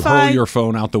on Wi-Fi. Did you hurl your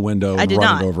phone out the window and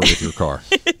run it over with your car?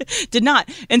 Did not.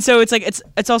 And so it's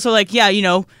it's also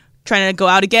trying to go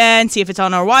out again, see if it's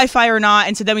on our Wi-Fi or not.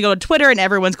 And so then we go to Twitter and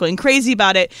everyone's going crazy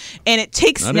about it. And it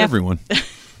takes... Not everyone.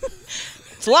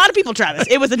 It's a lot of people, Travis.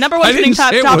 It was the number one trending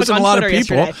topic on Twitter yesterday. I didn't say it wasn't a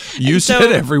lot of people. You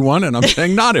said everyone, and I'm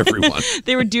saying not everyone.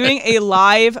 They were doing a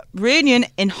live reunion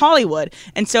in Hollywood.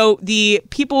 And so the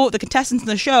contestants in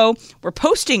the show were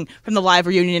posting from the live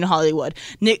reunion in Hollywood.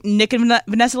 Nick and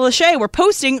Vanessa Lachey were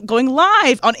posting, going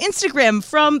live on Instagram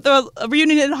from the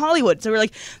reunion in Hollywood. So we're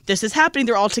like, this is happening.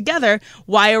 They're all together.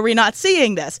 Why are we not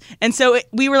seeing this? And so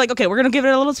we were like, okay, we're going to give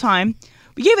it a little time.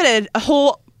 We gave it a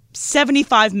whole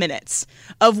 75 minutes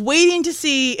of waiting to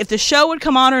see if the show would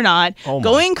come on or not,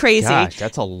 going crazy. Gosh,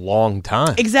 that's a long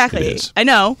time. Exactly. It is. I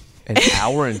know. An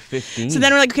hour and 15. So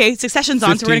then we're like, okay, Succession's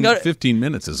on, so we're going to go... 15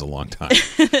 minutes is a long time.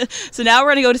 So now we're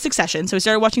going to go to Succession. So we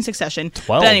started watching Succession.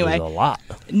 12 but anyway, is a lot.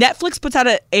 Netflix puts out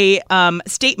a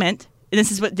statement And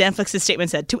this is what Netflix's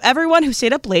statement said. To everyone who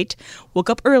stayed up late, woke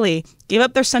up early, gave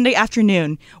up their Sunday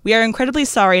afternoon, we are incredibly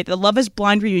sorry that the Love is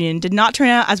Blind reunion did not turn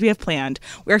out as we have planned.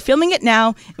 We are filming it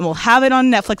now, and we'll have it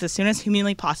on Netflix as soon as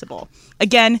humanly possible.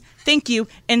 Again, thank you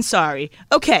and sorry.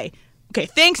 Okay,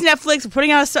 thanks Netflix for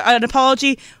putting out an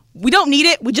apology. We don't need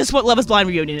it. We just want Love is Blind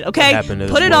reunion, okay? What happened to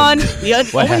Put this it world? on. We only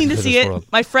happened need to to see this it. world?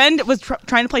 My friend was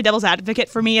trying to play devil's advocate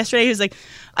for me yesterday. He was like,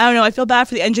 I don't know. I feel bad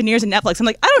for the engineers at Netflix. I'm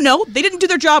like, I don't know. They didn't do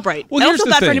their job right. Well, I don't here's feel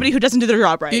the bad for thing. anybody who doesn't do their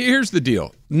job right. Here's the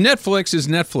deal. Netflix is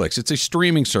Netflix. It's a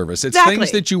streaming service. It's Exactly.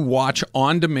 things that you watch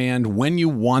on demand when you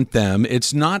want them.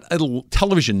 It's not a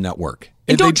television network.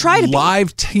 And don't try to be.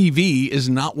 Live TV is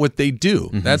not what they do.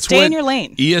 That's Stay what in your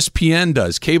lane. ESPN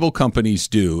does, cable companies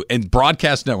do, and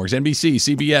broadcast networks, NBC,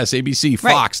 CBS, ABC,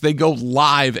 Right. Fox, they go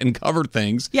live and cover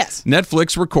things. Yes.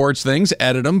 Netflix records things,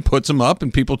 edit them, puts them up,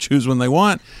 and people choose when they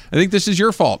want. I think this is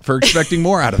your fault for expecting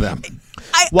more out of them.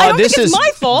 I Well, don't this think it's is- my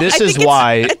fault. this I think is it's-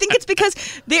 why- I think it's because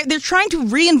they're trying to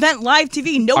reinvent live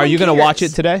TV. No Are one you going to cares. watch it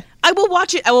today? I will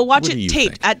watch it. I will watch What do you it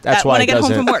taped think? That's why when I it get home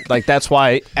doesn't. from work. Like that's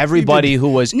why everybody who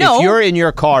was No. if you're in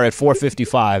your car at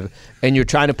 4:55 and you're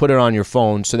trying to put it on your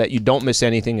phone so that you don't miss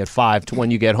anything at 5 to when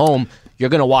you get home, you're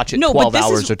going to watch it No, 12 but this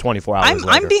hours is- or 24 hours later.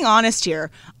 I'm being honest here.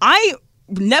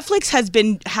 Netflix has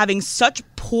been having such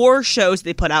poor shows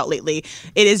they put out lately.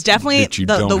 It is definitely That you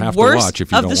the don't have to worst watch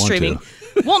if you of don't the want streaming.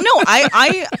 to. Well, no,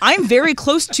 I'm very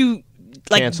close to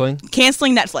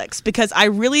Canceling Netflix because I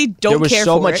really don't there was care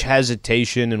so for much it.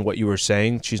 hesitation in what you were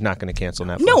saying. She's not going to cancel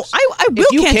Netflix. No, I will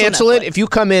If you cancel it, Netflix. if you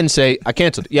come in and say I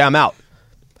canceled it, yeah, I'm out.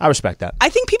 I respect that. I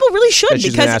think people really should That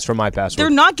she's because gonna ask for my password.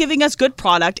 they're not giving us good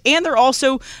product and they're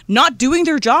also not doing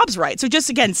their jobs right. So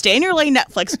just again, stay in your lane,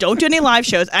 Netflix. Don't do any live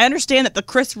shows. I understand that the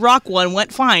Chris Rock one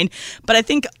went fine, but I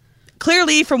think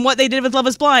clearly from what they did with Love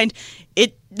is Blind,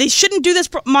 they shouldn't do this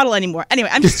model anymore. Anyway,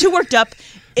 I'm just too worked up.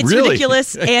 It's Really?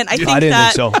 ridiculous, and I think I didn't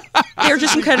that think so. they're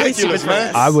just incredibly stupid for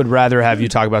this. I would rather have you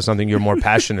talk about something you're more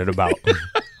passionate about.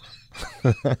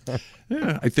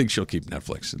 Yeah, I think she'll keep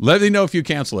Netflix. Let me know if you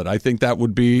cancel it. I think that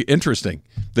would be interesting.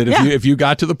 That Yeah. if you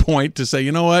got to the point to say,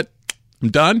 you know what, I'm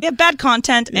done, They have bad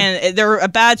content, and they're a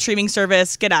bad streaming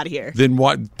service. Get out of here. then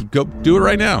what? Go do it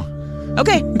right now.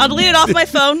 Okay, I'll delete it off my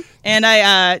phone, and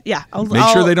I'll Make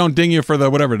sure they don't ding you for the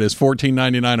whatever it is,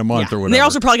 $14.99 a month or And whatever. they're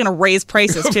also probably going to raise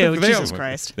prices too. They- Jesus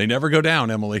Christ. They never go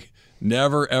down, Emily.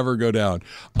 Never ever go down.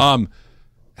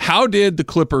 How did the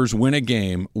Clippers win a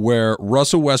game where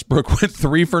Russell Westbrook went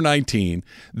 3 for 19?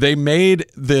 They made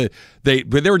they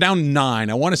were down 9.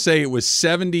 I want to say it was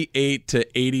 78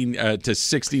 to 80 to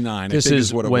 69. This I think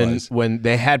is what it when was. when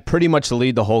they had pretty much the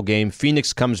lead the whole game.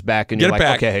 Phoenix comes back and Get you're it like,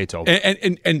 back. okay, hey, it's over.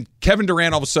 And Kevin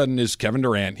Durant all of a sudden is Kevin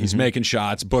Durant. He's making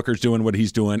shots. Booker's doing what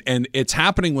he's doing, and it's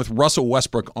happening with Russell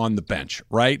Westbrook on the bench,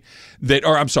 right?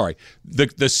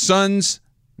 The Suns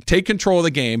take control of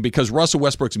the game because Russell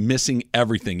Westbrook's missing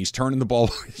everything. He's turning the ball.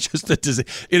 It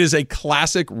is a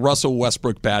classic Russell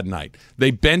Westbrook bad night. They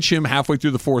bench him halfway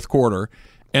through the fourth quarter,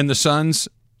 and the Suns,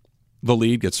 the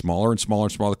lead gets smaller and smaller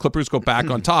and smaller. The Clippers go back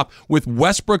on top with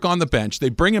Westbrook on the bench. They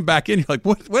bring him back in. You're like,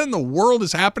 what in the world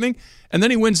is happening? And then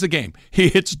he wins the game. He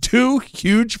hits 2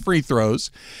 huge free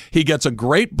throws. He gets a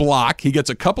great block. He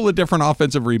gets a couple of different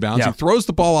offensive rebounds. Yeah. He throws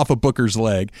the ball off of Booker's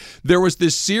leg. There was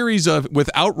this series of,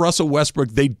 without Russell Westbrook,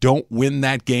 they don't win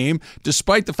that game,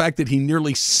 despite the fact that he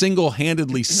nearly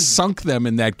single-handedly sunk them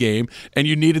in that game, and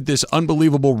you needed this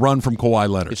unbelievable run from Kawhi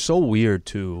Leonard. It's so weird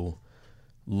to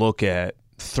look at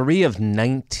 3 of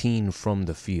 19 from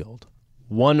the field,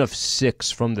 1 of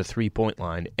 6 from the 3-point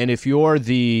line. And if you're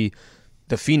the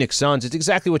Phoenix Suns, it's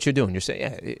exactly what you're doing. You're saying,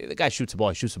 yeah, the guy shoots the ball,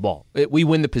 he shoots the ball. We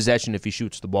win the possession if he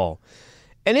shoots the ball.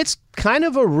 And it's kind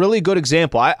of a really good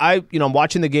example. I'm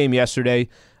watching the game yesterday.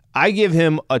 I give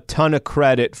him a ton of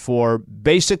credit for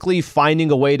basically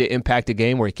finding a way to impact a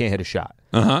game where he can't hit a shot.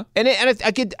 Uh-huh. And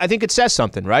I think it says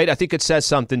something, right? I think it says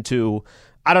something to,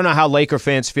 I don't know how Laker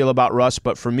fans feel about Russ,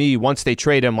 but for me, once they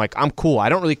trade him, like, I'm cool. I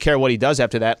don't really care what he does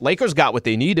after that. Lakers got what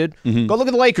they needed. Go look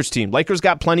at the Lakers team. Lakers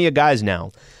got plenty of guys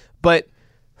now. But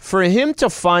for him to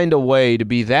find a way to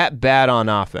be that bad on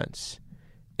offense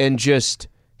and just,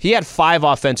 he had 5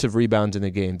 offensive rebounds in the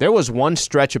game. There was one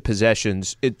stretch of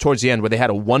possessions towards the end where they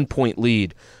had a 1-point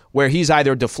lead where he's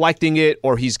either deflecting it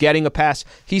or he's getting a pass.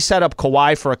 He set up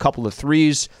Kawhi for a couple of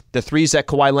threes. The threes that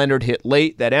Kawhi Leonard hit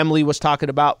late that Emily was talking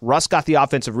about. Russ got the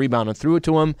offensive rebound and threw it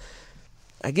to him.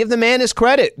 I give the man his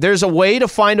credit. There's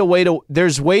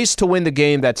there's ways to win the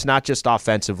game that's not just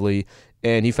offensively,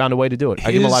 and he found a way to do it.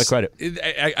 I give him a lot of credit.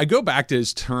 I go back to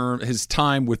his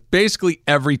time with basically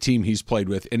every team he's played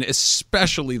with, and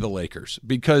especially the Lakers,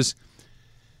 because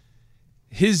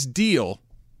his deal,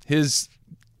 his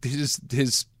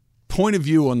point of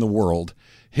view on the world,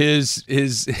 his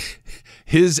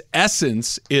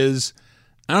essence is,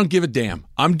 I don't give a damn.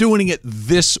 I'm doing it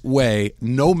this way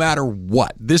no matter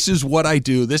what. This is what I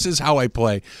do. This is how I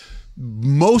play.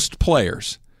 Most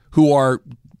players who are,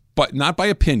 but not by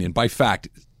opinion, by fact,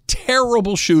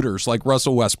 terrible shooters like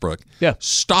Russell Westbrook,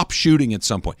 stop shooting at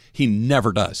some point. He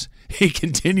never does. He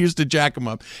continues to jack him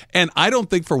up. And I don't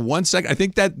think for 1 second, I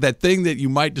think that thing that you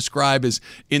might describe as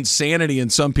insanity in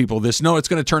some people, it's going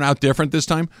to turn out different this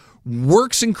time,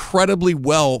 works incredibly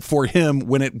well for him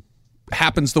when it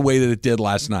happens the way that it did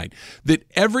last night. That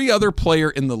every other player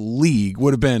in the league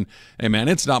would have been, hey man,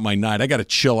 it's not my night. I got to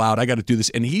chill out. I got to do this.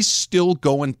 And he's still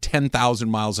going 10,000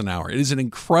 miles an hour. It is an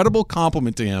incredible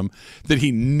compliment to him that he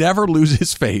never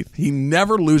loses faith. He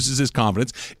never loses his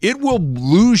confidence. It will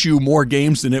lose you more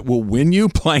games than it will win you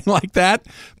playing like that.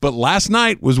 But last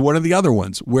night was one of the other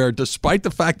ones where despite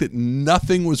the fact that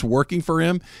nothing was working for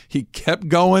him, he kept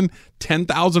going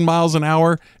 10,000 miles an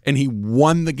hour, and he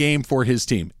won the game for his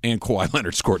team. And Kawhi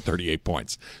Leonard scored 38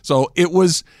 points. So it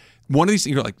was one of these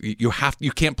things. You're like,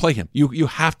 you can't play him. You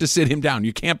have to sit him down.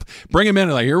 You can't bring him in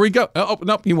and like, here we go. Oh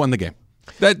nope, he won the game.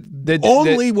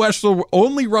 Only Russell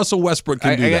Westbrook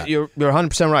can do that. You're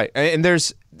 100% right. And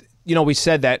there's, we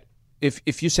said that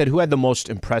if you said who had the most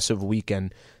impressive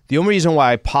weekend, the only reason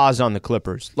why I paused on the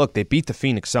Clippers, look, they beat the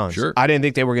Phoenix Suns. Sure. I didn't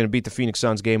think they were going to beat the Phoenix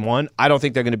Suns game one. I don't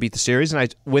think they're going to beat the series, and I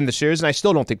win the series, and I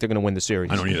still don't think they're going to win the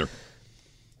series. I don't either.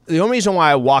 The only reason why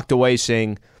I walked away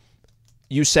saying,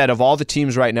 you said of all the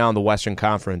teams right now in the Western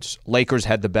Conference, Lakers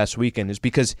had the best weekend, is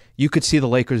because you could see the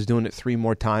Lakers doing it 3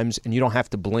 more times, and you don't have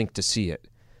to blink to see it.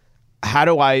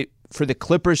 For the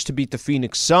Clippers to beat the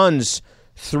Phoenix Suns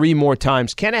 3 more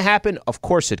times, can it happen? Of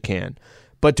course it can.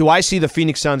 But do I see the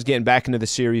Phoenix Suns getting back into the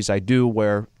series? I do,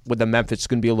 where with the Memphis, it's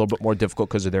going to be a little bit more difficult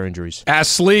because of their injuries.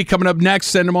 Ask Slee coming up next.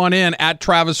 Send him on in at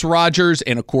Travis Rogers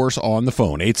and, of course, on the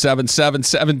phone.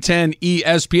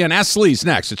 877-710-ESPN. Ask Slee's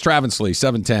next. It's Travis Slee,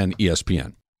 710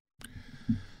 ESPN.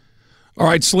 All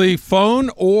right, Slee,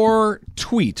 phone or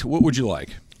tweet? What would you like?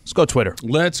 Let's go Twitter.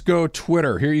 Let's go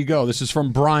Twitter. Here you go. This is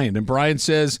from Brian. And Brian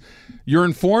says, you're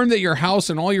informed that your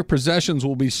house and all your possessions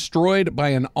will be destroyed by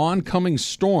an oncoming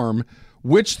storm.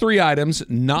 Which 3 items,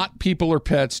 not people or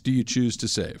pets, do you choose to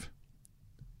save?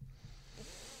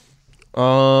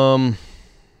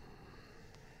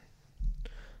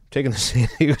 Taking the San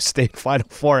Diego State Final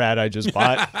Four ad I just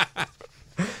bought.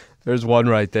 There's one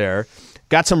right there.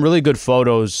 Got some really good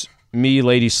photos. Me,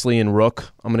 Lady Slee, and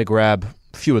Rook. I'm going to grab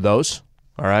a few of those.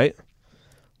 All right.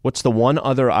 What's the one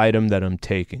other item that I'm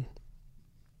taking?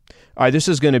 All right, this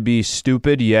is going to be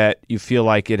stupid, yet you feel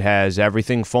like it has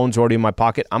everything. Phone's already in my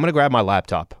pocket. I'm going to grab my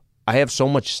laptop. I have so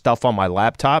much stuff on my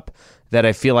laptop that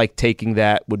I feel like taking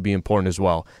that would be important as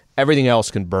well. Everything else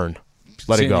can burn.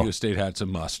 Let it go. San Diego State hat's a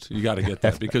must. You got to get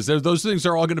that because those things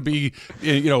are all going to be,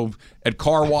 at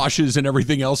car washes and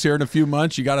everything else here in a few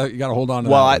months. You got to hold on to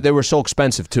that. They were so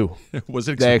expensive too. Was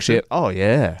it expensive? They actually, oh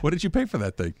yeah. What did you pay for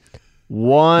that thing?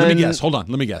 One. Let me guess. Hold on.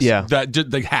 Let me guess. Yeah.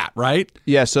 The hat, right?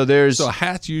 Yeah. So a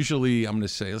hat's usually,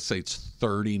 let's say it's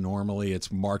 30 normally.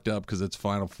 It's marked up because it's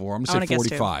Final Four. I'm going to say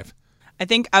 45. I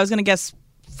think I was going to guess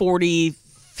 40,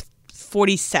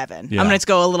 47. Yeah. I'm going to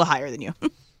go a little higher than you.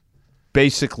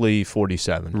 Basically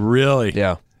 47. Really?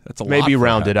 Yeah. That's a lot. Maybe for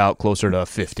rounded out closer to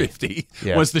 50. 50.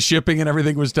 Yeah. Once the shipping and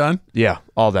everything was done? Yeah,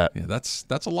 all that. Yeah, that's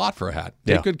a lot for a hat.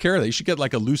 Take Yeah. good care of that. You should get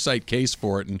like a lucite case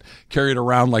for it and carry it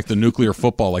around like the nuclear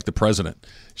football, like the president. You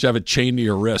should have it chained to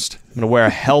your wrist. I'm going to wear a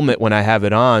helmet when I have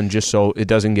it on just so it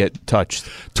doesn't get touched.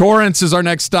 Torrance is our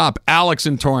next stop. Alex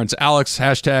in Torrance. Alex,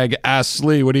 hashtag Ask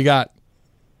Slee. What do you got?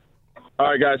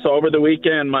 All right, guys. So over the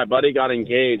weekend, my buddy got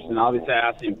engaged, and obviously I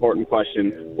asked the important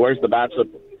question, where's the bachelor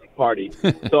party?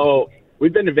 So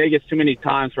we've been to Vegas too many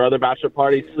times for other bachelor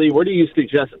parties. Slee, where do you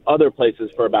suggest other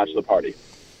places for a bachelor party?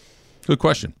 Good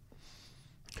question.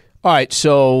 All right,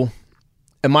 so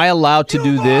am I allowed to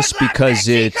do this because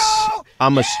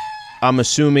I'm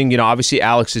assuming, obviously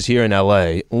Alex is here in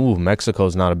L.A. Ooh,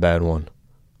 Mexico's not a bad one.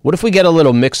 What if we get a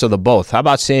little mix of the both? How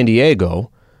about San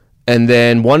Diego? And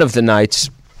then one of the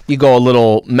nights, you go a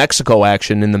little Mexico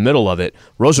action in the middle of it.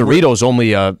 Rosarito's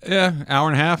only hour and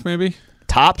a half maybe.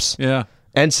 Tops. Yeah.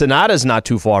 Ensenada's not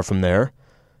too far from there.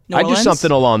 I do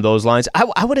something along those lines.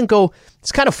 I wouldn't go.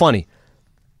 It's kind of funny.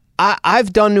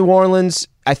 I've done New Orleans.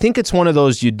 I think it's one of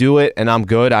those you do it and I'm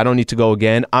good. I don't need to go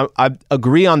again. I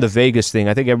agree on the Vegas thing.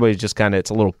 I think everybody's just it's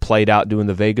a little played out doing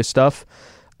the Vegas stuff.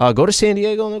 Go to San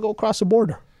Diego and then go across the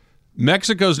border.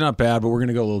 Mexico's not bad, but we're going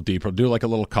to go a little deeper. Do like a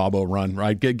little Cabo run,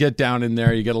 right? Get down in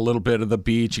there. You get a little bit of the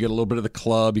beach. You get a little bit of the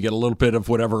club. You get a little bit of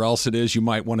whatever else it is you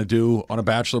might want to do on a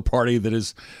bachelor party that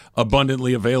is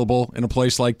abundantly available in a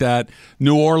place like that.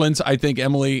 New Orleans, I think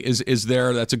Emily is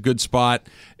there. That's a good spot.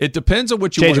 It depends on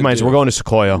what you want to do. Change your minds. We're going to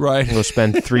Sequoia. Right. We'll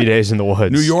spend 3 days in the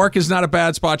woods. New York is not a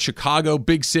bad spot. Chicago,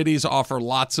 big cities offer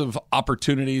lots of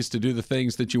opportunities to do the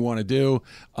things that you want to do.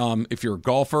 If you're a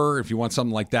golfer, if you want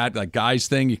something like that, like guys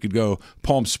thing, you could go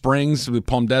Palm Springs,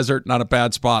 Palm Desert, not a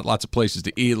bad spot. Lots of places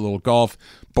to eat, a little golf,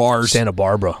 bars. Santa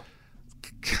Barbara.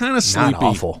 Kind of sleepy. Not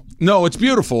awful. No, it's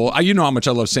beautiful. You know how much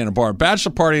I love Santa Barbara.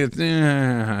 Bachelor party,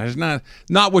 it's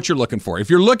not what you're looking for. If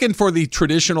you're looking for the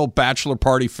traditional bachelor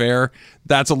party fare,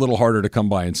 that's a little harder to come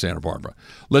by in Santa Barbara.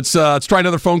 Let's try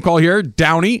another phone call here.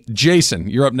 Downey, Jason,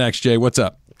 you're up next. Jay, what's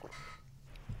up?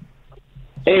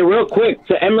 Hey, real quick,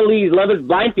 to Emily's Love is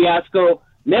Blind fiasco,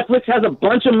 Netflix has a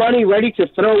bunch of money ready to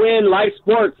throw in live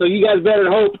sports, so you guys better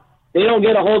hope they don't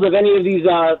get a hold of any of these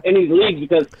leagues,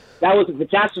 because that was a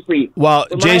catastrophe. Well,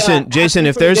 So Jason,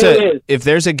 if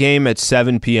there's a game at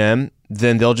 7 p.m.,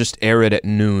 then they'll just air it at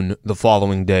noon the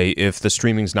following day. If the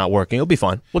streaming's not working, it'll be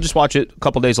fine. We'll just watch it a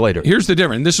couple days later. Here's the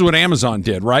difference. This is what Amazon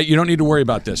did, right? You don't need to worry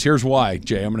about this. Here's why,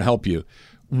 Jay. I'm going to help you.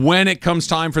 When it comes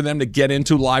time for them to get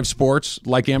into live sports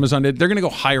like Amazon did, they're going to go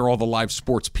hire all the live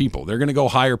sports people. They're going to go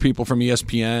hire people from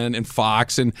ESPN and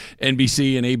Fox and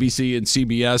NBC and ABC and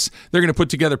CBS. They're going to put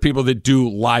together people that do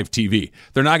live TV.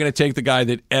 They're not going to take the guy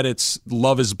that edits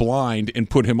Love is Blind and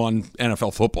put him on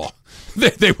NFL football.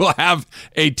 They will have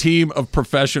a team of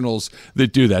professionals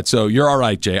that do that. So you're all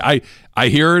right, Jay. I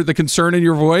hear the concern in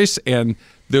your voice, and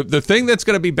the thing that's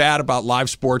going to be bad about live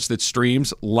sports that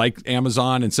streams, like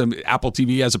Amazon and some Apple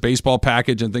TV has a baseball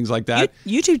package and things like that.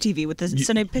 YouTube TV with the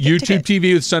Sunday Ticket. YouTube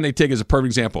TV with Sunday Ticket is a perfect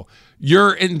example.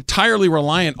 You're entirely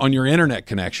reliant on your internet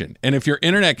connection. And if your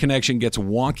internet connection gets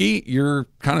wonky, you're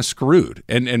kind of screwed.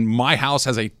 And my house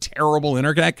has a terrible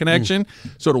internet connection.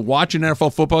 So to watch an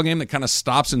NFL football game that kind of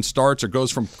stops and starts or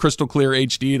goes from crystal clear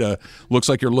HD to looks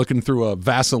like you're looking through a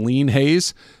Vaseline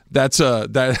haze, that's a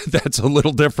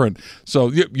little different.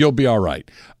 So you'll be all right.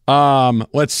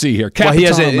 Let's see here. Well, he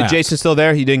has Matt. Jason's still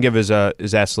there. He didn't give his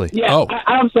Astley. Yeah, Oh.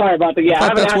 I'm sorry about that. Yeah, I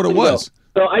thought that's what it was.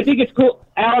 So I think it's cool,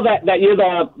 Al, that you're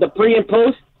the pre and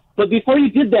post. But before you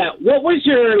did that, what was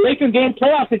your Lakers game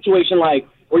playoff situation like?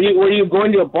 Were you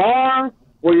going to a bar?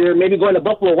 Were you maybe going to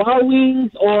Buffalo Wild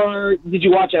Wings? Or did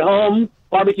you watch at home,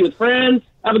 barbecue with friends?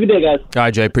 Have a good day, guys. All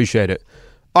right, Jay, appreciate it.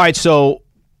 All right, so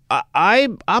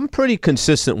I'm pretty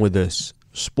consistent with this.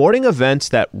 Sporting events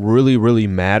that really, really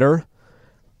matter,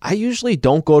 I usually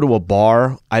don't go to a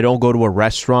bar. I don't go to a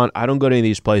restaurant. I don't go to any of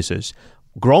these places.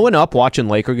 Growing up watching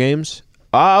Laker games,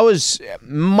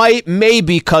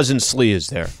 maybe Cousin Slee is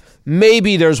there.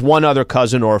 Maybe there's one other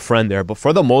cousin or a friend there. But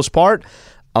for the most part,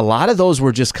 a lot of those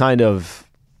were just kind of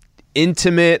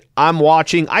intimate. I'm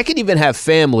watching. I could even have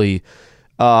family.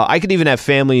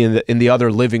 In the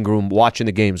other living room watching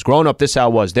the games. Growing up, this is how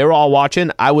it was. They were all watching.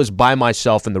 I was by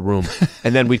myself in the room,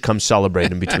 and then we'd come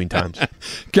celebrate in between times.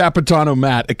 Capitano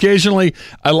Matt. Occasionally,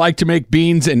 I like to make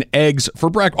beans and eggs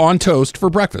on toast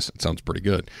for breakfast. It sounds pretty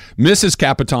good. Mrs.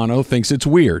 Capitano thinks it's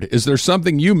weird. Is there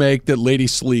something you make that Lady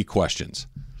Slee questions?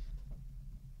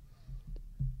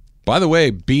 By the way,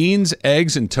 beans,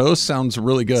 eggs, and toast sounds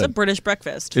really good. It's a British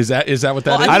breakfast. Is that what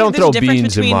that is? I I don't there's a throw difference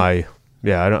beans in between- my...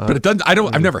 Yeah, I don't. But it doesn't.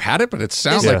 I've never had it, but it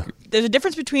sounds Yeah. like There's a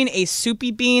difference between a soupy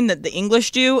bean that the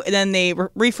English do and then the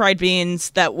refried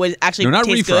beans that would actually they're not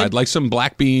taste refried, good. like some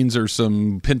black beans or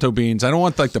some pinto beans. I don't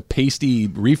want like the pasty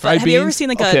refried But have beans. you ever seen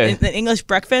like Okay. an English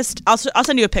breakfast? I'll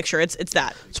send you a picture. It's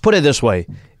that. Let's put it this way.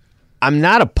 I'm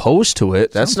not opposed to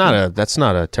it. That's not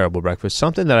a terrible breakfast.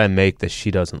 Something that I make that she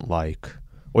doesn't like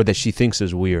or that she thinks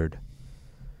is weird.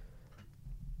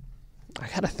 I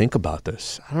got to think about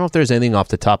this. I don't know if there's anything off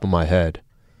the top of my head.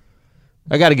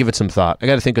 I got to give it some thought. I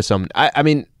got to think of something. I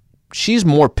mean, she's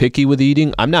more picky with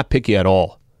eating. I'm not picky at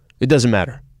all. It doesn't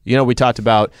matter. You know, we talked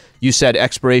about, you said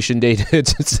expiration date,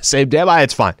 it's the same day.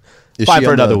 It's fine. Fine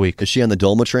for another week. Is she on the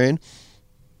Dolma train?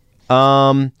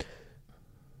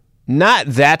 Not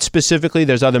that specifically.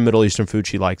 There's other Middle Eastern food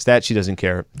she likes. That she doesn't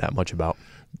care that much about.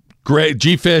 Great.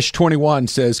 GFish21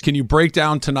 says, can you break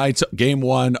down tonight's game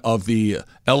one of the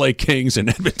LA Kings and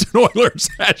Edmonton Oilers?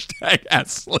 Hashtag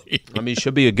Astley. I mean, it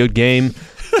should be a good game.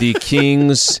 The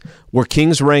Kings, were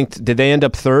Kings ranked, did they end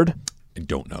up third? I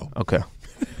don't know. Okay.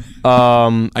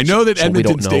 I know that So we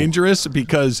don't Edmonton's know. dangerous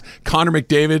because Connor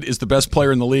McDavid is the best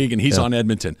player in the league, and he's on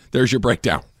Edmonton. There's your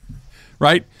breakdown.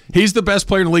 Right? He's the best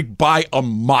player in the league by a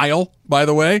mile, by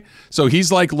the way. So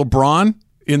he's like LeBron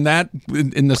in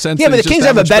the sense Yeah, that but he's the just Kings that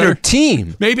have a much better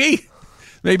team. Maybe.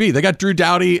 Maybe. They got Drew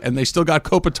Doughty, and they still got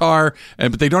Kopitar,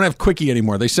 but they don't have Quickie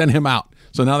anymore. They sent him out.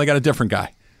 So now they got a different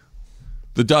guy.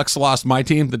 The Ducks lost my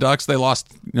team. The Ducks, they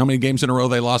lost how many games in a row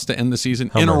they lost to end the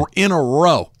season? In a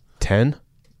row. 10?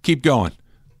 Keep going.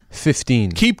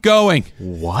 15. Keep going.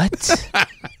 What?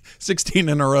 16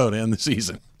 in a row to end the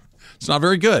season. It's not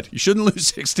very good. You shouldn't lose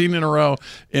 16 in a row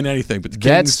in anything. But the Kings,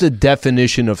 that's the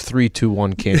definition of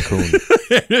 3-2-1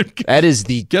 Cancun. That is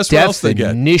the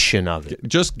definition of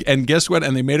it. And guess what?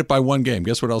 And they made it by one game.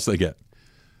 Guess what else they get?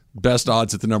 Best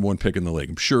odds at the number one pick in the league.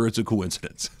 I'm sure it's a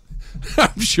coincidence.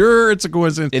 I'm sure it's a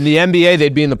coincidence. In the NBA,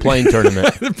 they'd be in the playing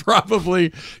tournament.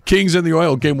 Probably Kings and the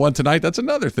Oil game 1 tonight. That's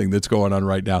another thing that's going on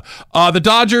right now. The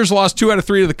Dodgers lost 2 out of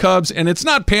 3 to the Cubs, and it's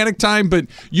not panic time, but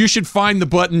you should find the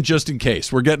button just in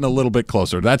case. We're getting a little bit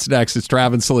closer. That's next. It's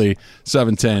Travis Lee,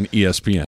 710 ESPN.